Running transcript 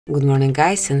Good morning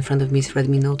guys, in front of me is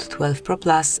Redmi Note 12 Pro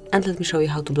Plus and let me show you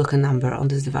how to block a number on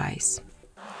this device.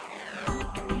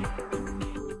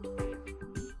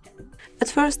 At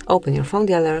first open your phone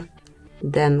dialer,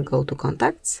 then go to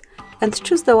Contacts and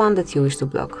choose the one that you wish to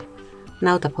block.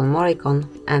 Now tap on More icon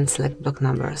and select Block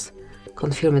Numbers.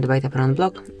 Confirm it by tapping on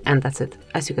Block and that's it.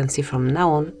 As you can see, from now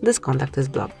on this contact is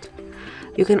blocked.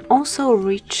 You can also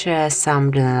reach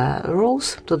some general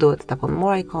rules. To do it, tap on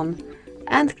More icon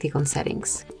and click on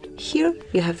Settings. Here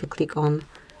you have to click on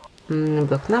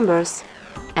Block Numbers,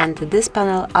 and this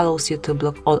panel allows you to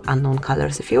block all unknown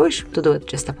colors. If you wish to do it,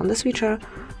 just tap on the switcher,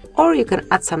 or you can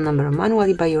add some number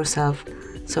manually by yourself,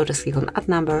 so just click on Add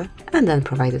Number and then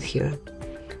provide it here.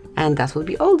 And that will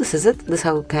be all. This is it. This is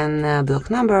how you can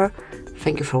block number.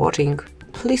 Thank you for watching.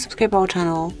 Please subscribe our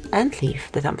channel and leave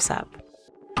the thumbs up.